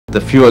The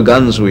fewer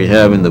guns we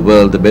have in the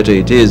world, the better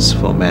it is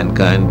for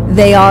mankind.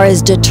 They are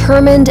as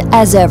determined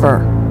as ever.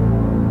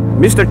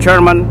 Mr.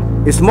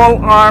 Chairman, small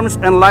arms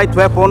and light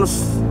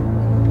weapons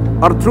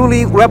are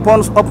truly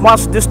weapons of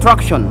mass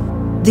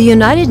destruction. The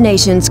United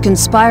Nations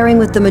conspiring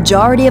with the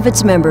majority of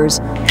its members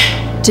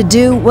to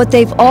do what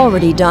they've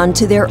already done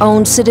to their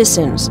own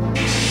citizens.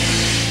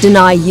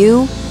 Deny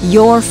you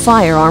your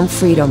firearm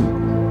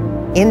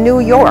freedom. In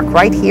New York,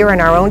 right here in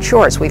our own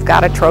shores, we've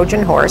got a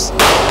Trojan horse.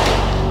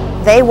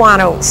 They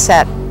want to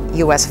set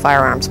U.S.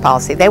 firearms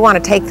policy. They want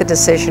to take the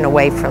decision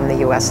away from the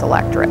U.S.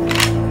 electorate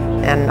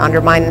and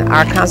undermine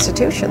our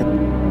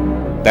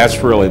Constitution.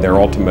 That's really their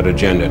ultimate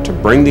agenda, to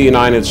bring the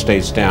United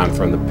States down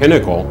from the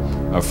pinnacle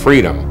of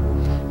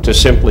freedom to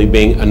simply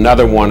being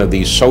another one of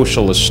these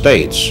socialist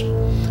states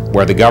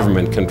where the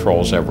government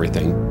controls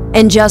everything.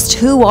 And just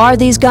who are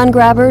these gun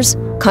grabbers?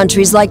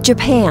 Countries like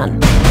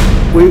Japan.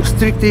 We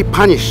strictly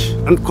punish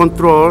and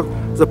control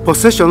the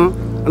possession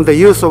and the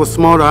use of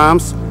small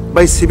arms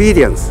by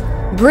civilians.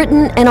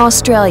 Britain and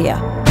Australia.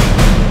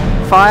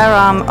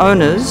 Firearm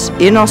owners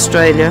in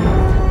Australia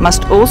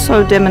must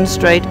also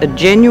demonstrate a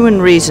genuine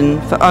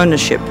reason for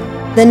ownership.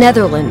 The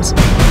Netherlands.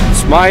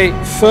 It's my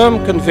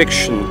firm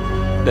conviction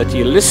that the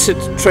illicit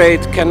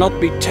trade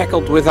cannot be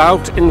tackled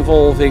without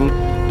involving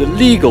the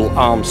legal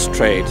arms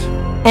trade.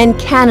 And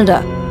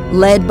Canada,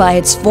 led by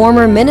its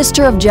former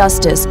Minister of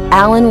Justice,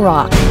 Alan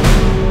Rock.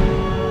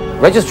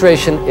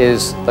 Registration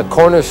is the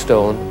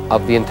cornerstone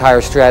of the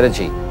entire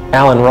strategy.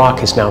 Alan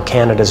Rock is now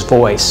Canada's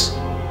voice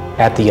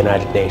at the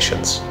United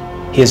Nations.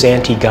 His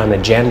anti-gun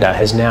agenda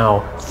is now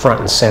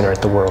front and center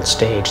at the world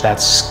stage.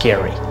 That's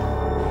scary.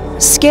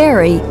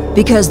 Scary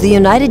because the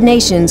United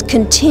Nations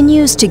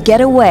continues to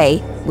get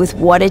away with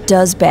what it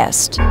does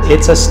best.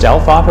 It's a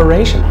stealth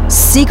operation.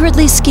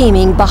 Secretly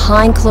scheming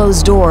behind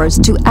closed doors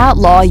to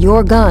outlaw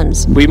your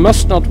guns. We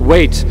must not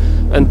wait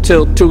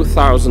until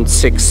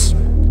 2006.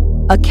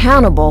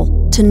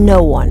 Accountable to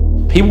no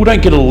one. People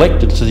don't get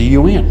elected to the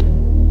UN.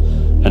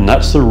 And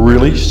that's the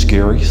really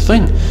scary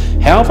thing.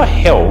 How the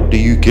hell do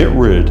you get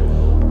rid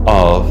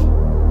of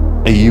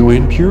a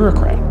UN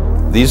bureaucrat?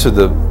 These are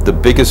the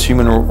biggest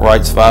human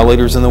rights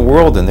violators in the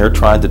world, and they're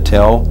trying to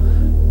tell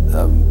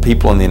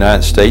people in the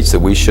United States that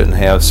we shouldn't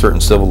have certain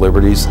civil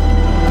liberties.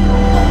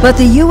 But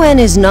the UN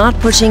is not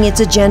pushing its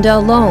agenda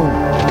alone.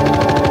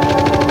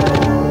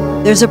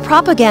 There's a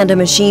propaganda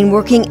machine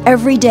working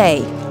every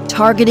day,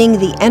 targeting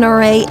the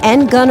NRA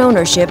and gun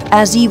ownership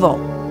as evil.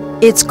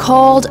 It's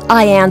called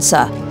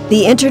IANSA,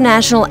 the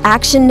International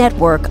Action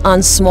Network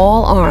on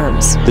Small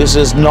Arms. This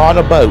is not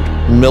about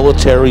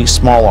military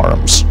small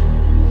arms.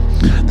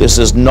 This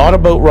is not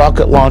about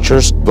rocket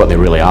launchers. What they're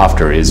really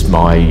after is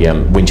my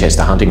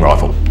Winchester hunting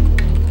rifle.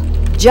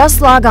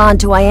 Just log on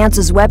to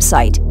IANSA's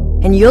website,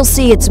 and you'll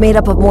see it's made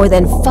up of more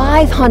than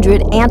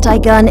 500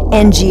 anti-gun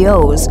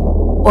NGOs,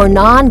 or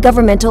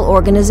non-governmental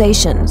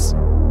organizations.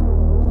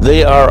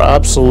 They are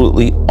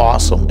absolutely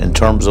awesome in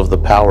terms of the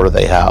power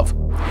they have.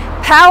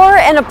 Power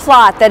and a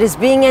plot that is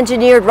being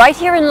engineered right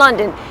here in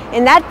London,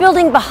 in that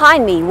building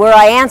behind me where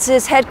IANSA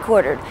is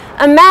headquartered.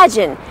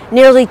 Imagine,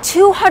 nearly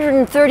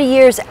 230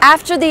 years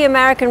after the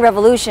American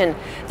Revolution,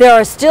 there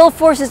are still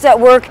forces at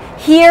work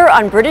here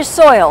on British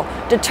soil,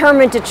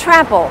 determined to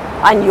trample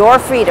on your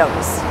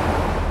freedoms.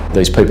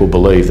 These people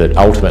believe that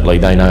ultimately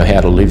they know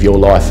how to live your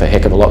life a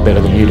heck of a lot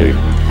better than you do.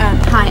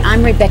 Hi,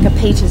 I'm Rebecca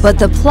Peters. But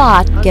the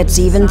plot gets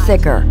even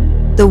thicker.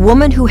 The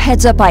woman who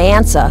heads up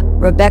IANSA,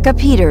 Rebecca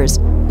Peters,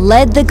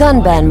 led the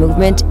gun ban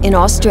movement in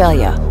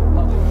Australia.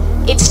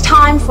 It's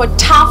time for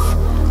tough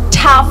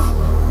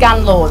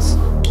gun laws.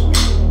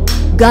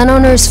 Gun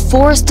owners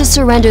forced to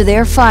surrender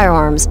their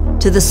firearms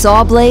to the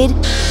saw blade,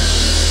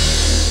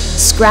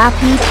 scrap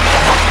heap,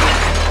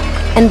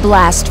 and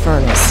blast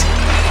furnace.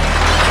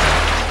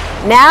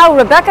 Now,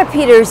 Rebecca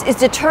Peters is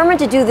determined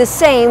to do the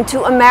same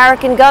to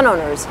American gun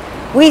owners.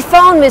 We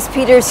phoned Ms.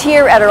 Peters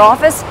here at her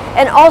office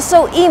and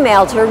also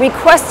emailed her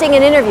requesting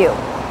an interview,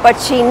 but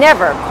she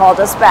never called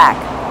us back.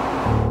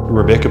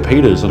 Rebecca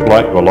Peters is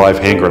like a live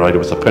hand grenade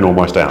with the pin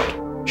almost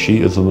out.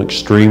 She is an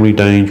extremely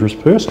dangerous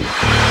person.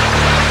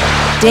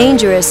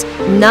 Dangerous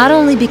not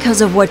only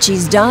because of what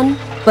she's done,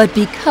 but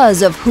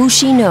because of who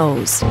she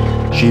knows.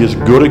 She is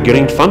good at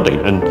getting funding,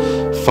 and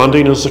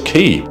funding is the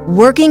key.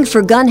 Working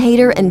for gun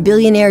hater and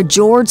billionaire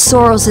George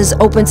Soros'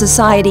 Open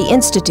Society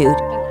Institute,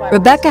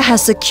 Rebecca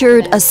has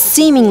secured a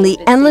seemingly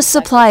endless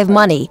supply of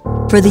money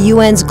for the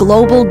UN's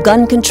global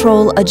gun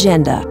control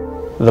agenda.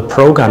 The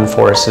pro-gun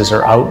forces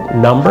are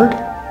outnumbered,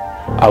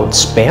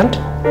 outspent,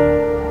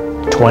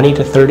 20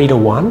 to 30 to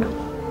 1.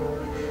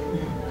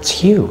 It's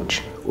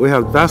huge. We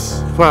have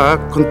thus far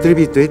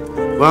contributed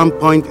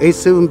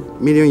 $1.87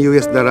 million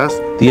US.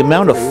 The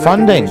amount of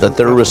funding that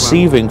they're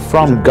receiving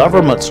from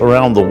governments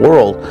around the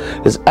world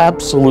is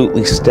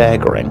absolutely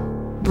staggering.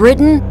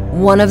 Britain,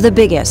 one of the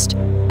biggest.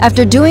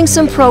 After doing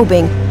some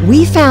probing,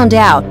 we found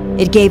out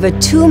it gave a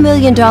 $2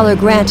 million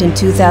grant in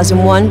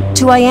 2001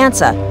 to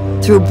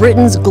IANSA through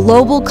Britain's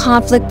Global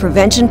Conflict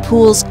Prevention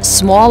Pool's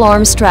Small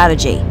Arms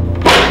Strategy.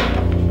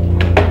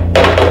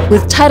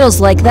 With titles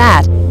like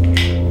that,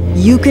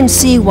 you can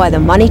see why the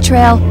money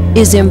trail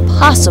is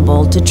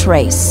impossible to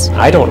trace.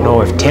 I don't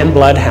know if 10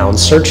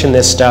 bloodhounds searching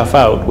this stuff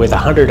out with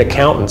 100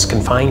 accountants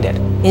can find it.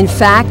 In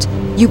fact,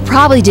 you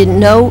probably didn't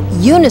know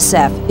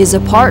UNICEF is a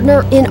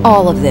partner in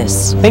all of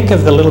this. Think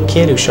of the little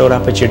kid who showed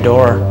up at your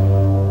door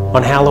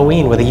on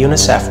Halloween with a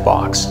UNICEF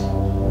box.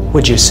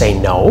 Would you say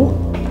no?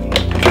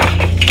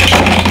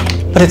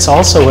 But it's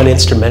also an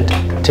instrument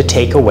to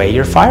take away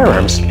your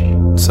firearms.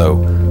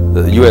 So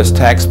the U.S.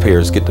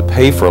 taxpayers get to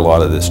pay for a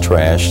lot of this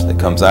trash that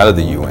comes out of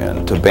the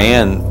UN to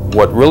ban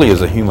what really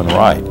is a human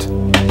right.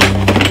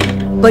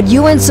 But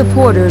UN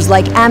supporters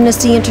like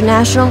Amnesty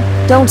International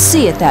don't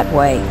see it that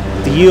way.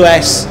 The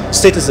US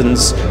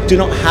citizens do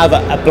not have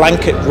a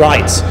blanket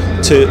right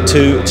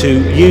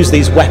to use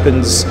these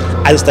weapons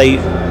as they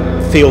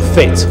feel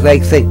fit. They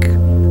think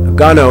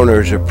gun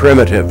owners are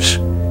primitives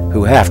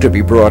who have to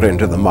be brought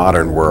into the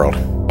modern world.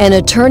 And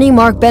attorney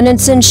Mark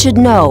Benenson should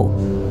know.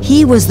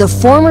 He was the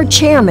former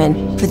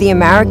chairman for the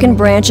American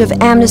branch of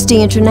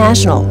Amnesty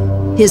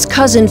International. His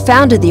cousin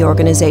founded the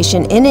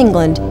organization in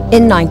England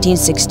in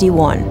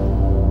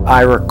 1961.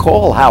 I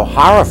recall how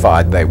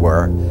horrified they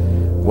were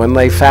when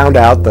they found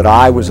out that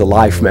I was a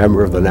life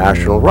member of the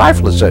National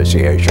Rifle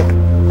Association.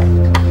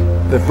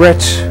 The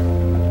Brits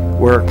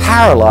were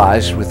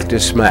paralyzed with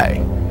dismay,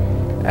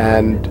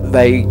 and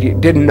they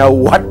didn't know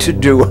what to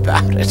do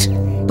about it.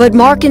 But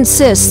Mark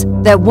insists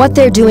that what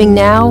they're doing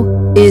now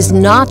is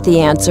not the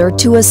answer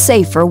to a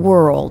safer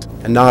world.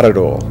 Not at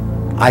all.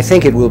 I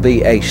think it will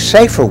be a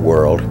safer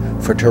world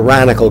for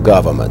tyrannical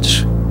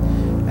governments,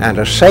 and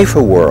a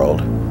safer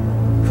world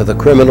for the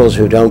criminals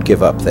who don't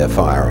give up their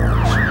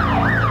firearms.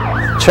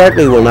 It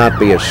certainly will not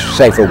be a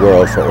safer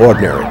world for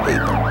ordinary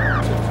people.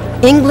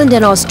 England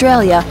and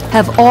Australia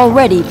have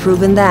already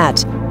proven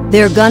that.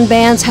 Their gun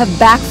bans have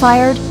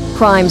backfired,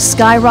 crime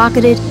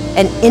skyrocketed,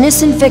 and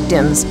innocent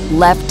victims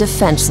left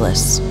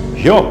defenseless.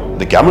 Sure,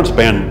 the government's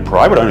banned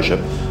private ownership.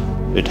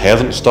 It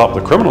hasn't stopped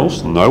the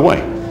criminals, no way.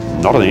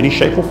 Not in any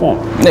shape or form.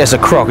 It's a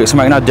crock, it's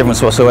making no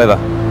difference whatsoever.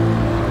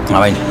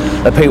 I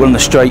mean, the people on the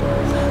street,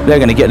 they're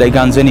going to get their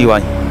guns anyway,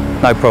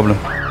 no problem.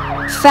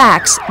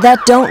 Facts that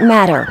don't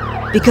matter,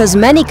 because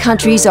many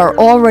countries are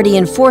already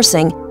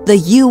enforcing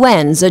the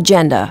UN's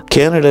agenda.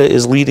 Canada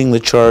is leading the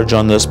charge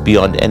on this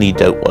beyond any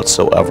doubt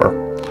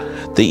whatsoever.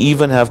 They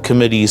even have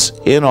committees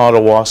in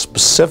Ottawa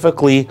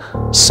specifically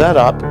set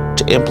up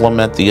to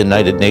implement the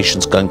United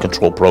Nations gun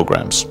control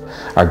programs.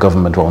 Our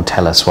government won't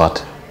tell us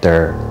what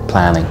they're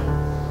planning.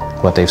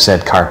 What they've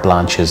said carte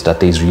blanche is that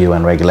these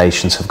UN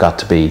regulations have got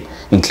to be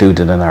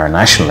included in our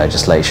national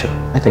legislation.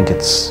 I think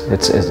it's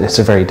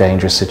a very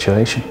dangerous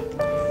situation.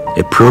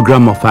 A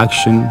program of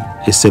action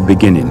is a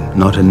beginning,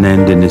 not an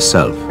end in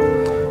itself.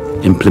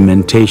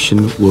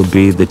 Implementation will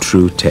be the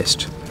true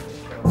test.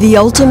 The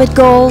ultimate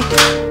goal?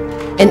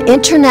 An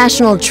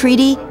international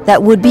treaty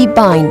that would be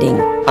binding.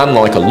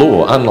 Unlike a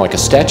law, unlike a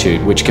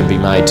statute which can be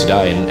made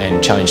today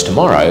and changed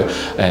tomorrow,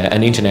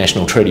 an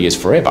international treaty is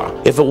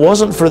forever. If it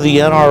wasn't for the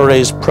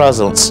NRA's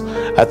presence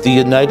at the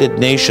United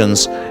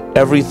Nations,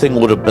 everything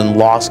would have been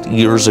lost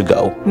years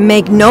ago.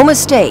 Make no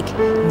mistake,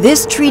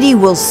 this treaty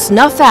will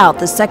snuff out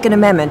the Second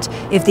Amendment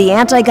if the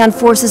anti-gun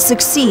forces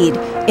succeed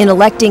in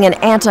electing an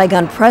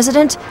anti-gun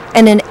president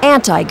and an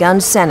anti-gun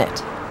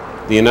Senate.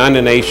 The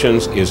United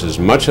Nations is as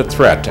much a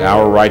threat to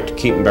our right to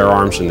keep and bear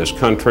arms in this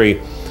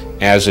country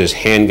as is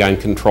Handgun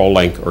Control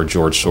Inc. or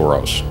George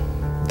Soros.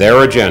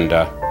 Their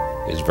agenda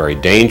is very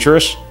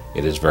dangerous,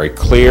 it is very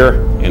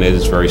clear, and it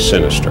is very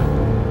sinister.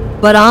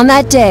 But on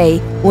that day,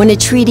 when a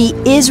treaty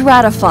is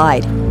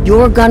ratified,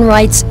 your gun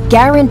rights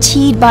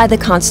guaranteed by the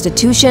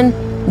Constitution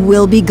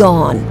will be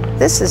gone.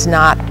 This is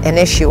not an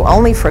issue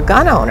only for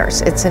gun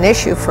owners. It's an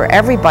issue for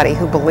everybody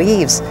who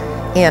believes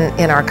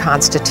in our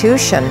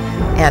Constitution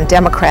and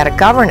democratic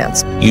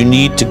governance. You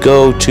need to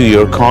go to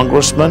your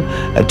congressmen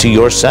and to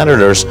your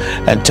senators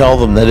and tell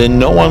them that in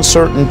no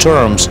uncertain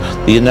terms,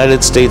 the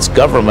United States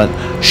government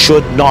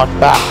should not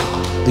back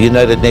the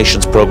United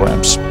Nations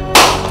programs.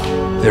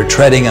 They're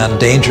treading on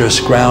dangerous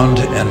ground,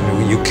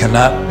 and you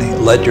cannot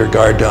let your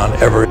guard down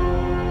ever.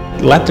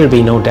 Let there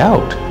be no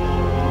doubt.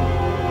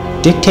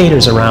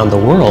 Dictators around the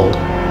world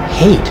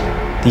hate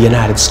the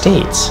United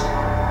States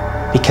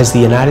because the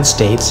United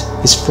States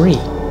is free.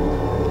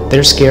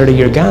 They're scared of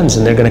your guns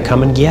and they're going to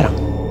come and get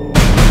them.